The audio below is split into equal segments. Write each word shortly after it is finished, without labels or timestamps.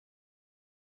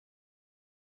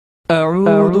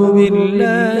أعوذ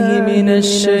بالله من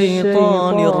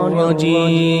الشيطان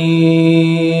الرجيم.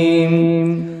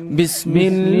 بسم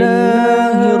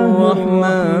الله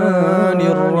الرحمن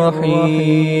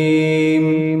الرحيم.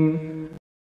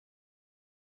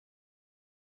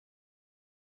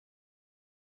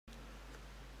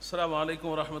 السلام عليكم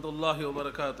ورحمة الله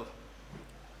وبركاته.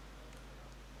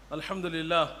 الحمد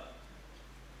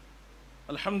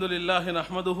لله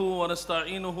نحمده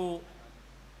ونستعينه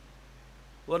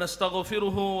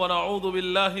ونستغفره ونعوذ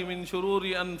بالله من شرور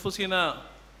أنفسنا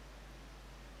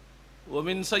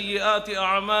ومن سيئات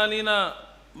أعمالنا.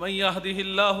 من يهده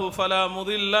الله فلا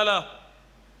مضل له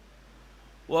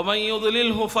ومن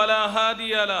يضلله فلا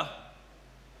هادي له.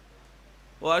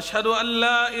 وأشهد أن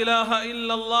لا إله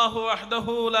إلا الله وحده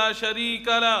لا شريك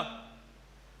له.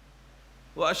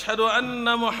 وأشهد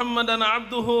أن محمدًا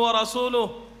عبده ورسوله.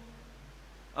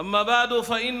 أما بعد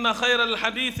فإن خير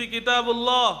الحديث كتاب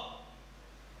الله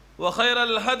وخير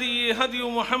الهدي هدي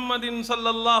محمد صلى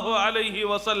الله عليه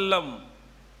وسلم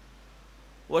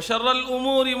وشر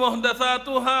الأمور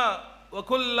محدثاتها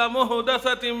وكل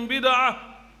محدثة بدعة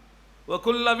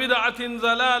وكل بدعة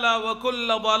ضلالة وكل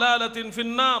ضلالة في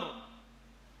النار.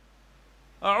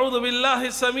 أعوذ بالله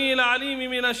السميع العليم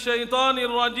من الشيطان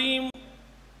الرجيم.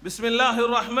 بسم الله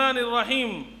الرحمن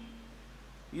الرحيم.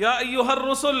 يا أيها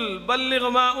الرسل بلغ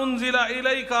ما أنزل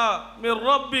إليك من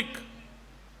ربك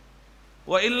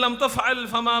وإن لم تفعل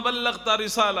فما بلغت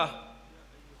رسالة.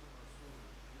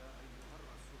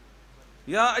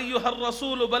 يا أيها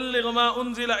الرسول بلغ ما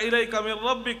أنزل إليك من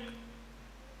ربك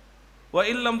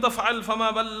وإن لم تفعل فما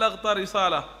بلغت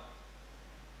رسالة.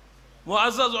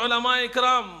 معزز علماء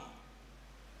اکرام،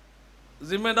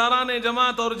 ذمہ داران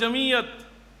جماعت اور جمعیت،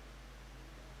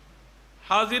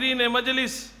 حاضرین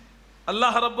مجلس،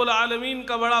 اللہ رب العالمین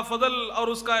کا بڑا فضل اور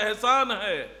اس کا احسان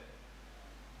ہے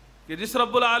کہ جس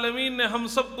رب العالمین نے ہم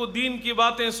سب کو دین کی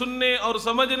باتیں سننے اور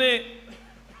سمجھنے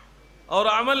اور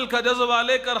عمل کا جذبہ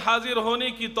لے کر حاضر ہونے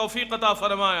کی توفیق عطا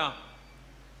فرمایا.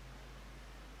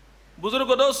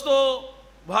 بزرگوں، دوستو،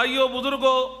 بھائیوں،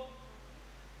 بزرگوں،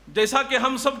 جیسا کہ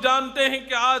ہم سب جانتے ہیں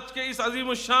کہ آج کے اس عظیم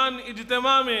الشان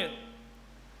اجتماع میں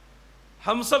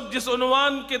ہم سب جس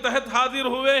عنوان کے تحت حاضر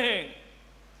ہوئے ہیں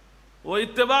وہ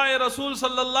اتباع رسول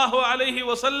صلی اللہ علیہ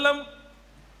وسلم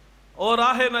اور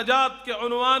راہ نجات کے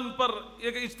عنوان پر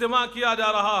ایک اجتماع کیا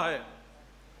جا رہا ہے.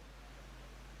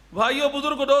 بھائیوں،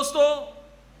 بزرگ، دوستو،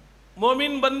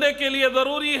 مومن بندے کے لیے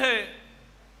ضروری ہے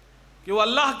کہ وہ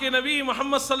اللہ کے نبی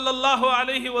محمد صلی اللہ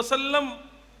علیہ وسلم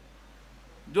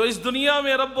جو اس دنیا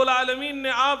میں رب العالمین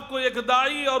نے آپ کو ایک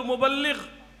داعی اور مبلغ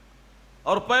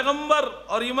اور پیغمبر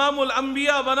اور امام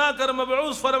الانبیاء بنا کر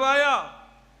مبعوث فرمایا،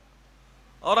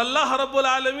 اور اللہ رب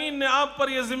العالمین نے آپ پر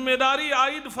یہ ذمہ داری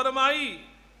عائد فرمائی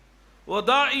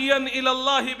وَدَاعِيًا إِلَى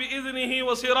اللَّهِ بِإِذْنِهِ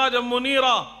وَسِرَاجًا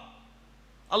مُنِيرًا.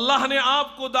 اللہ نے آپ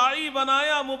کو داعی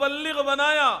بنایا، مبلغ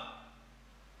بنایا،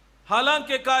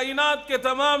 حالانکہ کائنات کے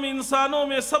تمام انسانوں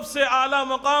میں سب سے اعلیٰ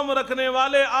مقام رکھنے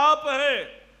والے آپ ہیں،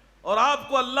 اور آپ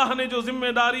کو اللہ نے جو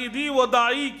ذمہ داری دی وہ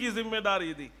داعی کی ذمہ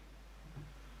داری دی.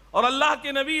 اور اللہ کے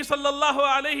نبی صلی اللہ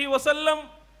علیہ وسلم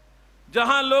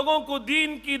جہاں لوگوں کو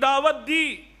دین کی دعوت دی،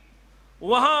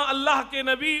 وہاں اللہ کے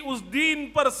نبی اس دین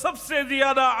پر سب سے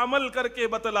زیادہ عمل کر کے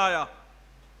بتلایا.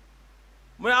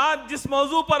 میں آج جس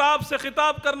موضوع پر آپ سے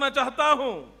خطاب کرنا چاہتا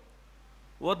ہوں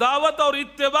وہ دعوت اور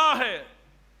اتباع ہے.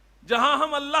 جہاں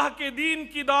ہم اللہ کے دین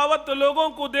کی دعوت لوگوں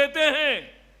کو دیتے ہیں،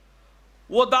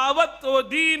 وہ دعوت، وہ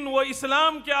دین، وہ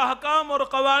اسلام کے احکام اور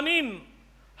قوانین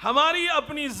ہماری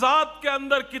اپنی ذات کے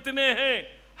اندر کتنے ہیں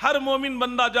ہر مومن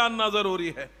بندہ جاننا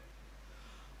ضروری ہے.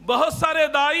 بہت سارے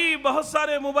داعی، بہت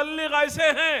سارے مبلغ ایسے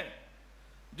ہیں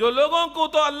جو لوگوں کو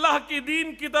تو اللہ کی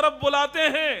دین کی طرف بلاتے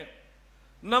ہیں،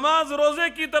 نماز روزے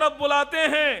کی طرف بلاتے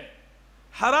ہیں،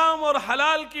 حرام اور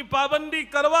حلال کی پابندی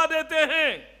کروا دیتے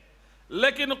ہیں،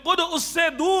 لیکن خود اس سے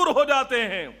دور ہو جاتے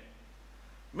ہیں.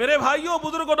 میرے بھائیوں،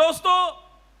 بزرگوں، دوستو،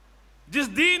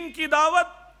 جس دین کی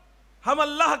دعوت ہم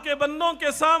اللہ کے بندوں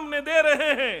کے سامنے دے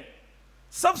رہے ہیں،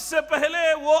 سب سے پہلے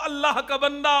وہ اللہ کا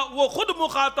بندہ وہ خود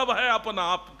مخاطب ہے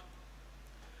اپنا آپ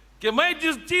کہ میں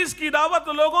جس چیز کی دعوت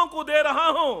لوگوں کو دے رہا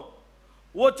ہوں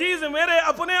وہ چیز میرے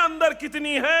اپنے اندر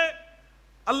کتنی ہے.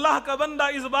 اللہ کا بندہ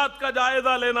اس بات کا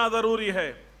جائزہ لینا ضروری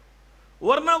ہے،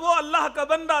 ورنہ وہ اللہ کا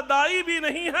بندہ داعی بھی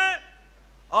نہیں ہے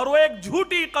اور وہ ایک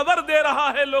جھوٹی خبر دے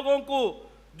رہا ہے لوگوں کو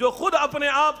جو خود اپنے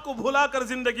آپ کو بھلا کر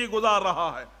زندگی گزار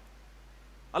رہا ہے.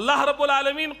 اللہ رب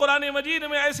العالمین قرآن مجید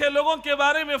میں ایسے لوگوں کے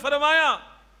بارے میں فرمایا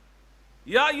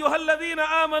یا ایھا الذین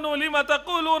آمنوا لم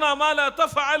تقولون ما لا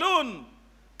تفعلون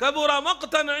کبر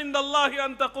مقتا عند اللہ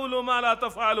ان تقولوا ما لا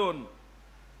تفعلون.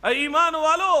 اے ایمان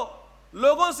والو،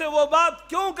 لوگوں سے وہ بات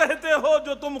کیوں کہتے ہو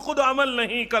جو تم خود عمل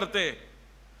نہیں کرتے؟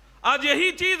 آج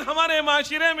یہی چیز ہمارے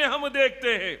معاشرے میں ہم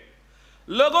دیکھتے ہیں.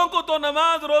 لوگوں کو تو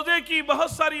نماز روزے کی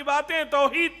بہت ساری باتیں،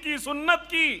 توحید کی، سنت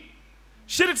کی،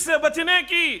 شرک سے بچنے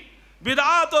کی،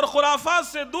 بدعات اور خرافات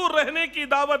سے دور رہنے کی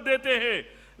دعوت دیتے ہیں،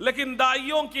 لیکن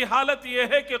داعیوں کی حالت یہ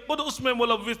ہے کہ خود اس میں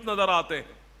ملوث نظر آتے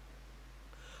ہیں.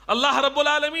 اللہ رب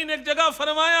العالمین ایک جگہ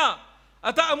فرمایا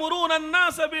اَتَأْمُرُونَ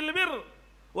النَّاسَ بِالْبِرِّ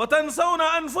وَتَنْسَوْنَ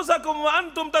أَنفُسَكُمْ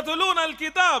وَأَنْتُمْ تَتْلُونَ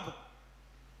الْكِتَابَ.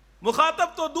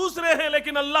 مخاطب تو دوسرے ہیں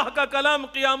لیکن اللہ کا کلام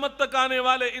قیامت تک آنے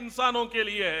والے انسانوں کے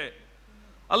لیے ہے.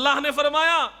 اللہ نے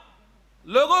فرمایا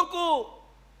لوگوں کو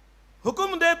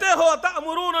حکم دیتے ہو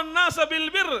تأمرون الناس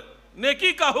بالبر،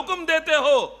 نیکی کا حکم دیتے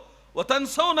ہو،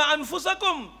 وتنسون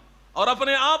انفسکم، اور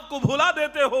اپنے آپ کو بھلا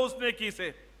دیتے ہو اس نیکی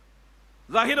سے.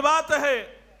 ظاہر بات ہے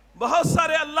بہت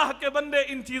سارے اللہ کے بندے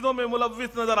ان چیزوں میں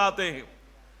ملوث نظر آتے ہیں.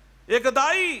 ایک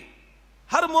دائی،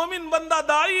 ہر مومن بندہ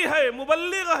دائی ہے،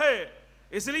 مبلغ ہے،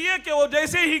 اس لیے کہ وہ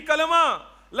جیسے ہی کلمہ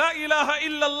لا الہ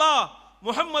الا اللہ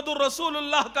محمد الرسول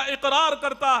اللہ کا اقرار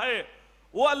کرتا ہے،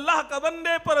 وہ اللہ کا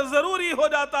بندے پر ضروری ہو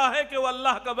جاتا ہے کہ وہ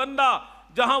اللہ کا بندہ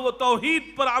جہاں وہ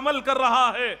توحید پر عمل کر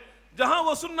رہا ہے، جہاں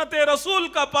وہ سنت رسول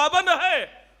کا پابند ہے،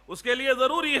 اس کے لیے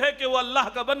ضروری ہے کہ وہ اللہ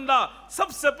کا بندہ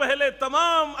سب سے پہلے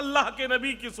تمام اللہ کے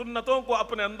نبی کی سنتوں کو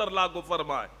اپنے اندر لاگو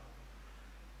فرمائے.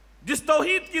 جس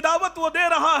توحید کی دعوت وہ دے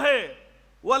رہا ہے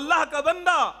وہ اللہ کا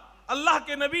بندہ اللہ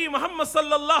کے نبی محمد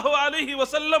صلی اللہ علیہ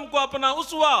وسلم کو اپنا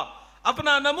اسوہ،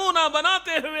 اپنا نمونہ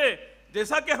بناتے ہوئے،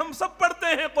 جیسا کہ ہم سب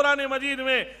پڑھتے ہیں قرآن مجید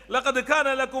میں لَقَدْ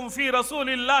كَانَ لَكُمْ فِي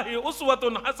رَسُولِ اللَّهِ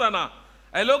أُسْوَةٌ حَسَنَةٌ.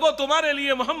 اے لوگوں تمہارے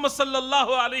لیے محمد صلی اللہ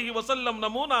علیہ وسلم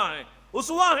نمونہ ہیں،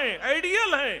 اسوہ ہیں،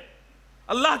 آئیڈیل ہیں.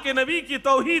 اللہ کے نبی کی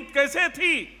توحید کیسے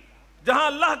تھی؟ جہاں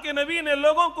اللہ کے نبی نے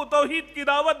لوگوں کو توحید کی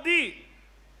دعوت دی،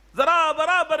 ذرا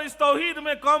برابر اس توحید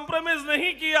میں کمپرومائز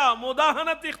نہیں کیا،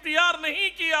 مداہنت اختیار نہیں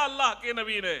کیا. اللہ کے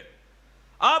نبی نے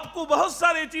آپ کو بہت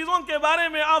ساری چیزوں کے بارے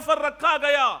میں آفر رکھا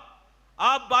گیا.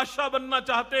 آپ بادشاہ بننا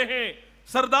چاہتے ہیں،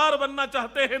 سردار بننا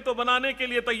چاہتے ہیں تو بنانے کے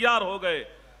لیے تیار ہو گئے.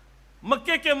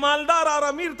 مکے کے مالدار اور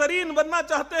امیر ترین بننا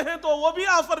چاہتے ہیں تو وہ بھی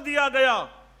آفر دیا گیا.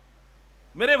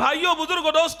 میرے بھائیوں،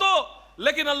 بزرگوں، دوستو،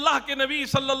 لیکن اللہ کے نبی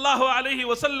صلی اللہ علیہ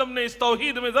وسلم نے اس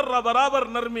توحید میں ذرہ برابر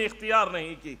نرمی اختیار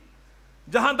نہیں کی.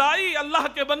 جہاں دائی اللہ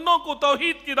کے بندوں کو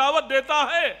توحید کی دعوت دیتا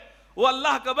ہے وہ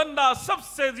اللہ کا بندہ سب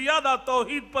سے زیادہ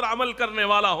توحید پر عمل کرنے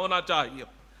والا ہونا چاہیے.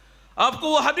 آپ کو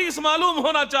وہ حدیث معلوم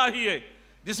ہونا چاہیے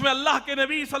جس میں اللہ کے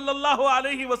نبی صلی اللہ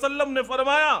علیہ وسلم نے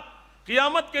فرمایا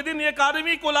قیامت کے دن ایک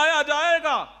آدمی کو لایا جائے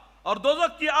گا اور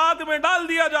دوزخ کی آگ میں ڈال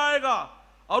دیا جائے گا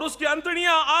اور اس کی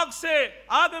انتڑیاں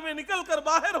آگ میں نکل کر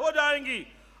باہر ہو جائیں گی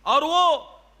اور وہ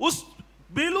اس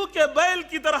بیلو کے بیل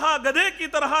کی طرح، گدھے کی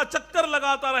طرح چکر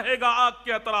لگاتا رہے گا آگ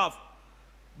کے اطراف.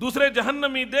 دوسرے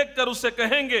جہنمی دیکھ کر اس سے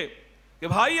کہیں گے کہ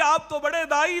بھائی آپ تو بڑے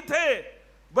دائی تھے،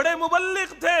 بڑے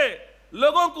مبلغ تھے،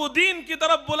 لوگوں کو دین کی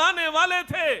طرف بلانے والے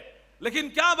تھے، لیکن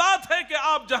کیا بات ہے کہ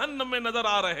آپ جہنم میں نظر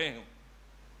آ رہے ہیں.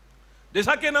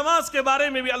 جیسا کہ نماز کے بارے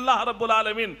میں بھی اللہ رب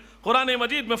العالمین قرآن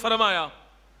مجید میں فرمایا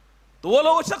تو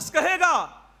وہ شخص کہے گا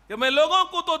کہ میں لوگوں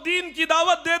کو تو دین کی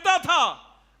دعوت دیتا تھا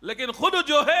لیکن خود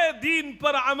جو ہے دین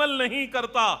پر عمل نہیں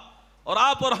کرتا. اور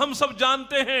آپ اور ہم سب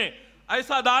جانتے ہیں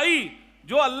ایسا دائی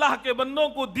جو اللہ کے بندوں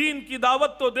کو دین کی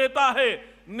دعوت تو دیتا ہے،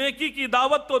 نیکی کی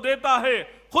دعوت تو دیتا ہے،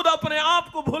 خود اپنے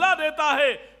آپ کو بھلا دیتا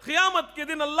ہے، قیامت کے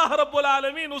دن اللہ رب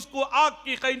العالمین اس کو آگ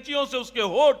کی قینچیوں سے اس کے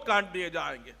ہونٹ کاٹ دیے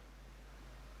جائیں گے.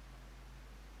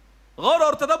 غور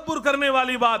اور تدبر کرنے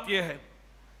والی بات یہ ہے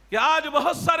کہ آج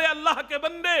بہت سارے اللہ کے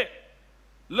بندے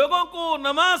لوگوں کو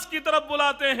نماز کی طرف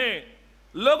بلاتے ہیں،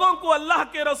 لوگوں کو اللہ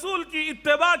کے رسول کی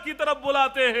اتباع کی طرف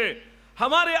بلاتے ہیں.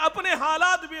 ہمارے اپنے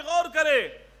حالات بھی غور کرے،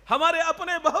 ہمارے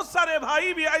اپنے بہت سارے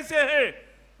بھائی بھی ایسے ہیں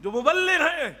جو مبلغ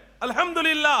ہیں،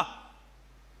 الحمدللہ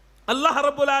اللہ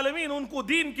رب العالمین ان کو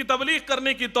دین کی تبلیغ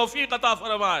کرنے کی توفیق عطا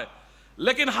فرمائے،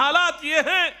 لیکن حالات یہ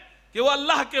ہیں کہ وہ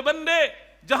اللہ کے بندے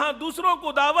جہاں دوسروں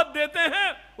کو دعوت دیتے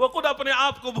ہیں وہ خود اپنے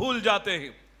آپ کو بھول جاتے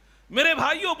ہیں. میرے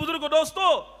بھائیوں، بزرگوں، دوستو،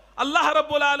 اللہ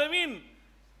رب العالمین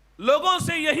لوگوں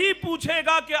سے یہی پوچھے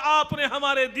گا کہ آپ نے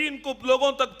ہمارے دین کو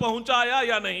لوگوں تک پہنچایا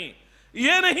یا نہیں.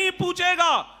 یہ نہیں پوچھے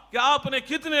گا کہ آپ نے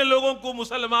کتنے لوگوں کو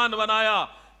مسلمان بنایا،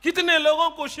 کتنے لوگوں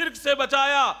کو شرک سے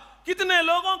بچایا، کتنے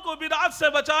لوگوں کو بدعت سے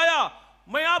بچایا.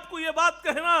 میں آپ کو یہ بات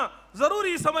کہنا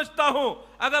ضروری سمجھتا ہوں،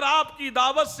 اگر آپ کی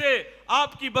دعوت سے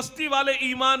آپ کی بستی والے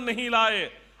ایمان نہیں لائے،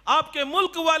 آپ کے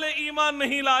ملک والے ایمان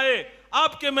نہیں لائے،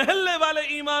 آپ کے محلے والے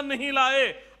ایمان نہیں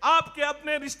لائے، آپ کے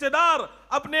اپنے رشتہ دار،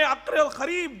 اپنے اقرب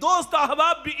قریب دوست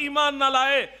احباب بھی ایمان نہ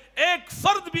لائے، ایک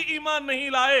فرد بھی ایمان نہیں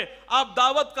لائے، آپ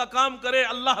دعوت کا کام کرے،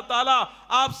 اللہ تعالیٰ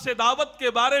آپ سے دعوت کے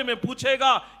بارے میں پوچھے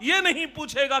گا، یہ نہیں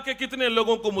پوچھے گا کہ کتنے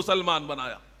لوگوں کو مسلمان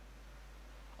بنایا.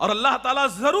 اور اللہ تعالیٰ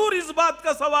ضرور اس بات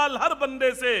کا سوال ہر بندے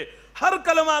سے، ہر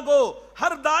کلمہ گو،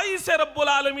 ہر داعی سے رب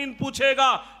العالمین پوچھے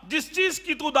گا، جس چیز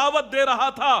کی تو دعوت دے رہا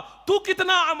تھا تو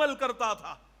کتنا عمل کرتا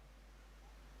تھا؟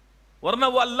 ورنہ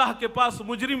وہ اللہ کے پاس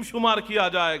مجرم شمار کیا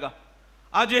جائے گا۔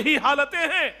 آج یہی حالتیں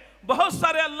ہیں، بہت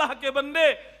سارے اللہ کے بندے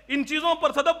ان چیزوں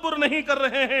پر تدبر نہیں کر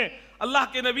رہے ہیں۔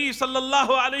 اللہ کے نبی صلی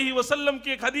اللہ علیہ وسلم کی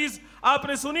ایک حدیث آپ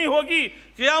نے سنی ہوگی،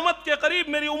 قیامت کے قریب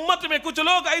میری امت میں کچھ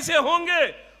لوگ ایسے ہوں گے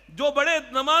جو بڑے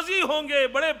نمازی ہوں گے،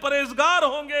 بڑے پرہیزگار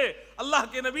ہوں گے۔ اللہ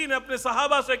کے نبی نے اپنے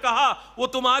صحابہ سے کہا وہ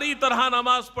تمہاری طرح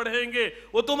نماز پڑھیں گے،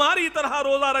 وہ تمہاری طرح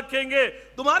روزہ رکھیں گے،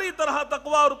 تمہاری طرح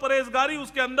تقوی اور پرہیزگاری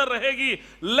اس کے اندر رہے گی،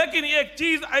 لیکن ایک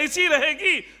چیز ایسی رہے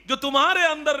گی جو تمہارے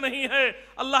اندر نہیں ہے۔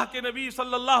 اللہ کے نبی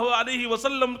صلی اللہ علیہ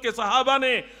وسلم کے صحابہ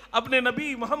نے اپنے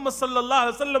نبی محمد صلی اللہ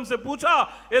علیہ وسلم سے پوچھا،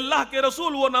 اے اللہ کے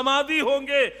رسول، وہ نمازی ہوں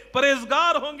گے،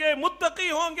 پرہیزگار ہوں گے،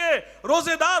 متقی ہوں گے،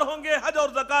 روزے دار ہوں گے، حج اور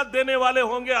زکوٰۃ دینے والے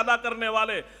ہوں گے، ادا کرنے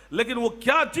والے، لیکن وہ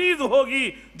کیا چیز ہوگی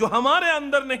جو ہمارے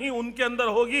اندر نہیں ان کے اندر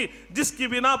ہوگی، جس کی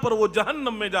بنا پر وہ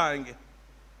جہنم میں جائیں گے؟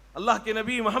 اللہ کے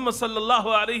نبی محمد صلی اللہ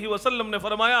علیہ وسلم نے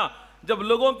فرمایا، جب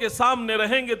لوگوں کے سامنے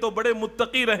رہیں گے تو بڑے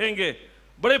متقی رہیں گے،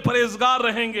 بڑے پرہیزگار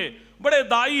رہیں گے، بڑے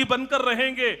داعی بن کر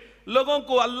رہیں گے، لوگوں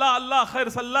کو اللہ اللہ خیر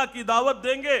اللہ کی دعوت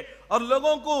دیں گے اور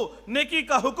لوگوں کو نیکی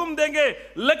کا حکم دیں گے،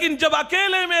 لیکن جب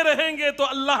اکیلے میں رہیں گے تو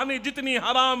اللہ نے جتنی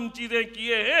حرام چیزیں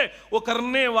کیے ہیں وہ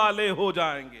کرنے والے ہو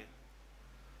جائیں گے۔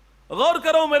 غور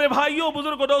کرو میرے بھائیوں،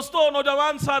 بزرگوں، دوستوں،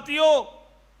 نوجوان ساتھیوں،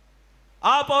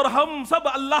 آپ اور ہم سب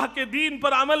اللہ کے دین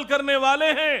پر عمل کرنے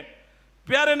والے ہیں،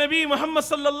 پیارے نبی محمد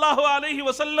صلی اللہ علیہ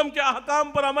وسلم کے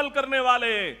احکام پر عمل کرنے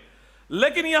والے ہیں،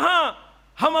 لیکن یہاں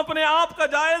ہم اپنے آپ کا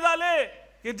جائزہ لیں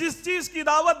کہ جس چیز کی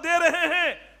دعوت دے رہے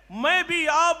ہیں، میں بھی،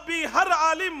 آپ بھی، ہر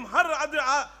عالم،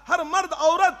 ہر مرد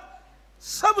عورت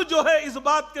سب جو ہے اس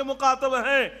بات کے مخاطب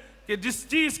ہیں کہ جس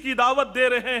چیز کی دعوت دے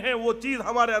رہے ہیں وہ چیز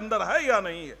ہمارے اندر ہے یا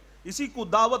نہیں ہے۔ اسی کو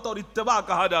دعوت اور اتباع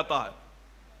کہا جاتا ہے۔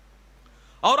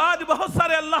 اور آج بہت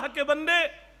سارے اللہ کے بندے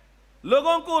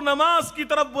لوگوں کو نماز کی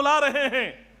طرف بلا رہے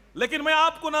ہیں، لیکن میں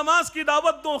آپ کو نماز کی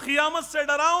دعوت دوں، قیامت سے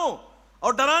ڈراؤں،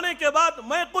 اور ڈرانے کے بعد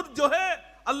میں خود جو ہے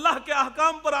اللہ کے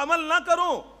احکام پر عمل نہ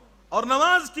کروں اور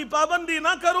نماز کی پابندی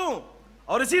نہ کروں،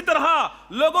 اور اسی طرح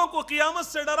لوگوں کو قیامت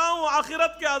سے ڈراؤں،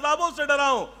 آخرت کے عذابوں سے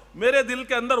ڈراؤں، میرے دل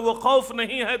کے اندر وہ خوف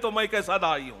نہیں ہے تو میں کیسا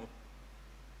داعی ہوں؟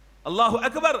 اللہ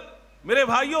اکبر۔ میرے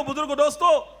بھائیوں، بزرگوں،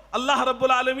 دوستوں، اللہ رب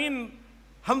العالمین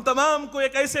ہم تمام کو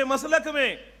ایک ایسے مسلک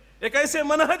میں، ایک ایسے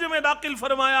منہج میں داخل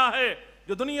فرمایا ہے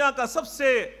جو دنیا کا سب سے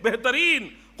بہترین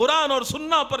قرآن اور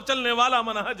سنہ پر چلنے والا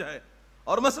منہج ہے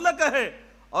اور مسلک ہے،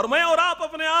 اور میں اور آپ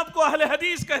اپنے آپ کو اہل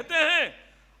حدیث کہتے ہیں،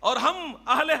 اور ہم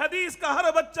اہل حدیث کا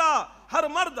ہر بچہ، ہر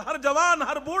مرد، ہر جوان،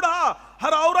 ہر بوڑھا،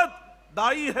 ہر عورت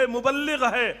داعی ہے، مبلغ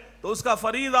ہے، تو اس کا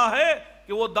فریضہ ہے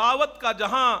کہ وہ دعوت کا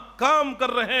جہاں کام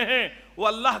کر رہے ہیں وہ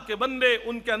اللہ کے بندے،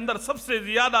 ان کے اندر سب سے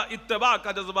زیادہ اتباع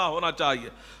کا جذبہ ہونا چاہیے۔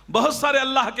 بہت سارے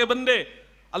اللہ کے بندے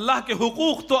اللہ کے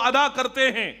حقوق تو ادا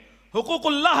کرتے ہیں، حقوق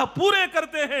اللہ پورے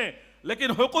کرتے ہیں،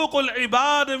 لیکن حقوق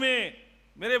العباد میں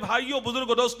میرے بھائیوں،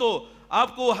 بزرگوں، دوستوں،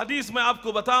 آپ کو حدیث میں آپ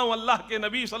کو بتاؤں، اللہ کے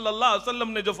نبی صلی اللہ علیہ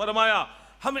وسلم نے جو فرمایا،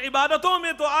 ہم عبادتوں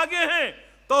میں تو آگے ہیں،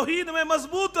 توحید میں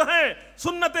مضبوط ہیں،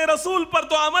 سنت رسول پر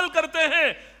تو عمل کرتے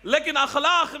ہیں، لیکن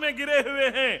اخلاق میں گرے ہوئے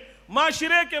ہیں،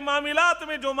 معاشرے کے معاملات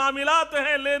میں جو معاملات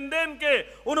ہیں لین دین کے،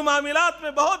 ان معاملات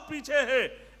میں بہت پیچھے ہے۔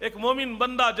 ایک مومن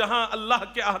بندہ جہاں اللہ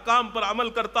کے احکام پر عمل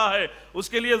کرتا ہے، اس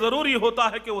کے لیے ضروری ہوتا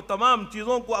ہے کہ وہ تمام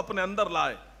چیزوں کو اپنے اندر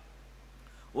لائے،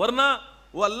 ورنہ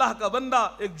وہ اللہ کا بندہ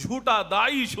ایک جھوٹا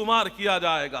داعی شمار کیا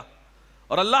جائے گا۔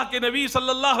 اور اللہ کے نبی صلی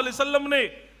اللہ علیہ وسلم نے،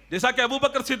 جیسا کہ ابو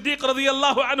بکر صدیق رضی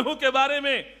اللہ عنہ کے بارے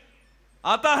میں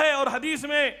آتا ہے اور حدیث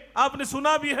میں آپ نے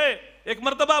سنا بھی ہے، ایک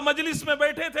مرتبہ مجلس میں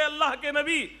بیٹھے تھے اللہ کے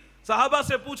نبی، صحابہ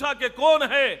سے پوچھا کہ کون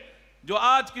ہے جو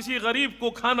آج کسی غریب کو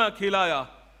کھانا کھلایا؟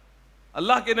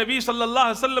 اللہ کے نبی صلی اللہ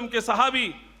علیہ وسلم کے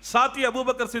صحابی ساتھی ابو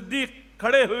بکر صدیق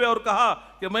کھڑے ہوئے اور کہا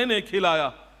کہ میں نے کھلایا۔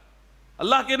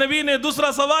 اللہ کے نبی نے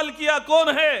دوسرا سوال کیا، کون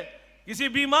ہے کسی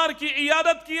بیمار کی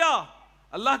عیادت کیا؟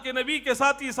 اللہ کے نبی کے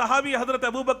ساتھی صحابی حضرت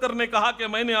ابو بکر نے کہا کہ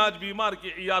میں نے آج بیمار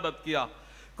کی عیادت کیا۔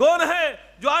 کون ہے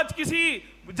جو آج کسی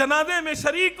جنازے میں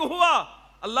شریک ہوا؟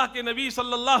 اللہ کے نبی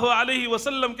صلی اللہ علیہ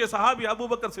وسلم کے صحابی ابو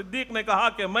بکر صدیق نے کہا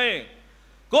کہ میں۔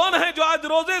 کون ہے جو آج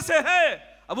روزے سے ہے؟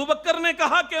 ابو بکر نے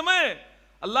کہا کہ میں۔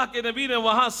 اللہ کے نبی نے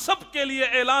وہاں سب کے لیے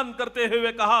اعلان کرتے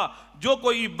ہوئے کہا، جو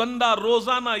کوئی بندہ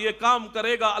روزانہ یہ کام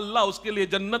کرے گا اللہ اس کے لیے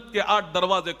جنت کے 8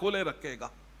 دروازے کھولے رکھے گا۔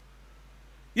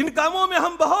 ان کاموں میں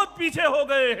ہم بہت پیچھے ہو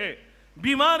گئے ہیں۔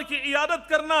 بیمار کی عیادت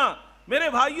کرنا، میرے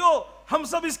بھائیوں، ہم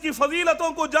سب اس کی فضیلتوں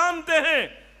کو جانتے ہیں،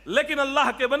 لیکن اللہ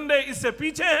کے بندے اس سے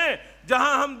پیچھے ہیں۔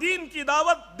 جہاں ہم دین کی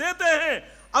دعوت دیتے ہیں،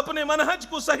 اپنے منہج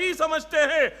کو صحیح سمجھتے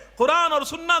ہیں، قرآن اور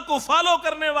سنت کو فالو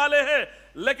کرنے والے ہیں،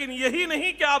 لیکن یہی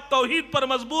نہیں کہ آپ توحید پر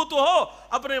مضبوط ہو،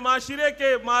 اپنے معاشرے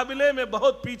کے معاملے میں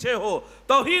بہت پیچھے ہو،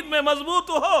 توحید میں مضبوط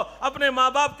ہو، اپنے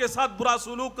ماں باپ کے ساتھ برا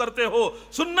سلوک کرتے ہو،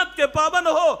 سنت کے پابند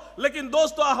ہو، لیکن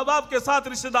دوست و احباب کے ساتھ،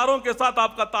 رشتہ داروں کے ساتھ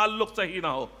آپ کا تعلق صحیح نہ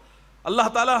ہو۔ اللہ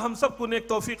تعالی ہم سب کو نیک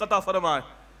توفیق عطا فرمائے۔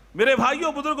 میرے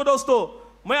بھائیوں، بزرگ، دوستو،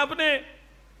 میں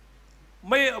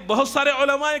بہت سارے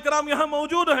علماء کرام یہاں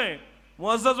موجود ہیں،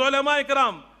 معزز علماء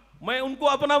کرام، میں ان کو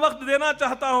اپنا وقت دینا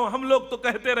چاہتا ہوں۔ ہم لوگ تو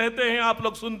کہتے رہتے ہیں، آپ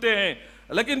لوگ سنتے ہیں،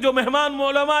 لیکن جو مہمان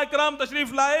علماء کرام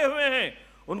تشریف لائے ہوئے ہیں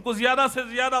ان کو زیادہ سے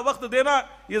زیادہ وقت دینا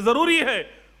یہ ضروری ہے۔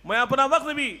 میں اپنا وقت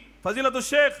بھی فضیلت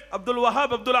الشیخ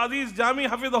عبدالوہاب عبدالعزیز جامی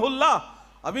حفظہ اللہ،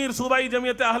 امیر صوبائی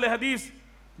جمعیت اہل حدیث،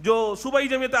 جو صوبائی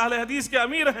جمعیت اہل حدیث کے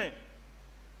امیر ہیں،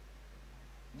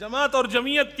 جماعت اور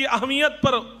جمعیت کی اہمیت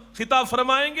پر خطاب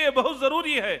فرمائیں گے، بہت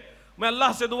ضروری ہے۔ میں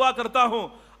اللہ سے دعا کرتا ہوں،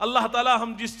 اللہ تعالی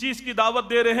ہم جس چیز کی دعوت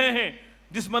دے رہے ہیں،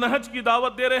 جس منہج کی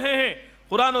دعوت دے رہے ہیں،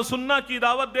 قرآن و سنت کی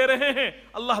دعوت دے رہے ہیں،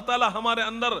 اللہ تعالی ہمارے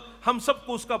اندر ہم سب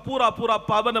کو اس کا پورا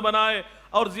پابند بنائے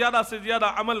اور زیادہ سے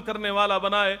زیادہ عمل کرنے والا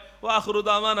بنائے۔ وآخر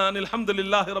دعوانا ان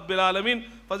الحمدللہ رب العالمین۔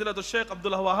 فضیلت الشیخ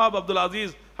عبدالوہاب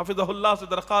عبدالعزیز حفظہ اللہ سے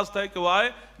درخواست ہے کہ وہ آئے،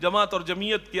 جماعت اور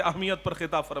جمعیت کی اہمیت پر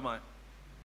خطاب فرمائیں۔